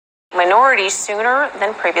minorities sooner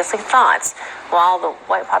than previously thought. While the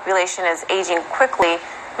white population is aging quickly,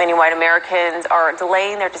 many white Americans are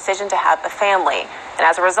delaying their decision to have a family. And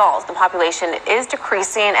as a result, the population is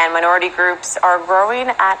decreasing and minority groups are growing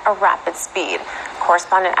at a rapid speed.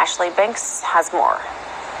 Correspondent Ashley Banks has more.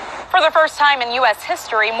 For the first time in U.S.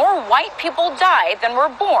 history, more white people died than were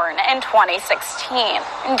born in 2016.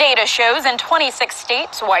 Data shows in 26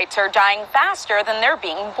 states, whites are dying faster than they're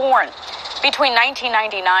being born. Between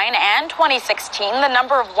 1999 and 2016, the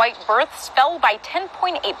number of white births fell by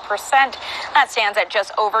 10.8%. That stands at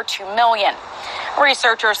just over 2 million.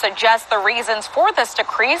 Researchers suggest the reasons for this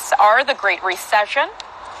decrease are the Great Recession,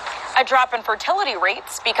 a drop in fertility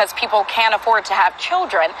rates because people can't afford to have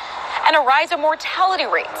children, and a rise in mortality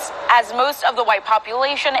rates, as most of the white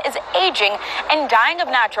population is aging and dying of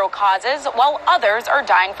natural causes, while others are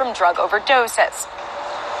dying from drug overdoses.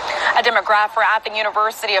 A demographer at the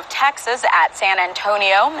University of Texas at San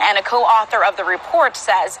Antonio and a co-author of the report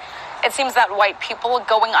says it seems that white people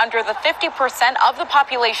going under the 50% of the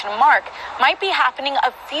population mark might be happening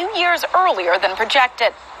a few years earlier than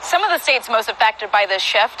projected. Some of the states most affected by this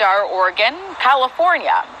shift are Oregon,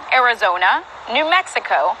 California, Arizona, New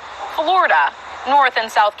Mexico, Florida, North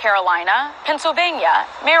and South Carolina, Pennsylvania,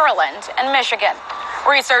 Maryland, and Michigan.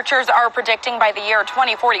 Researchers are predicting by the year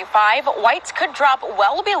 2045, whites could drop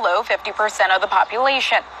well below 50% of the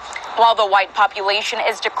population. While the white population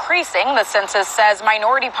is decreasing, the census says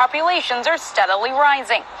minority populations are steadily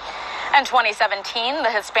rising. In 2017, the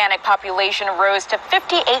Hispanic population rose to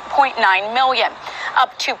 58.9 million,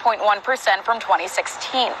 up 2.1% from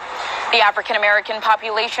 2016. The African American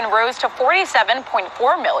population rose to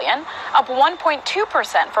 47.4 million, up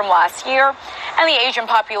 1.2% from last year, and the Asian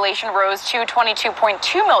population rose to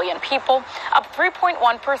 22.2 million people, up 3.1%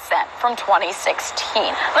 from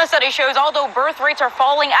 2016. The study shows although birth rates are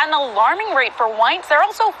falling at an alarming rate for whites, they're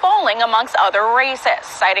also falling amongst other races,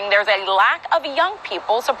 citing there's a lack of young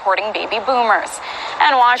people supporting baby boomers.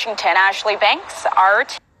 In Washington, Ashley Banks,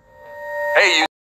 RT. Hey, you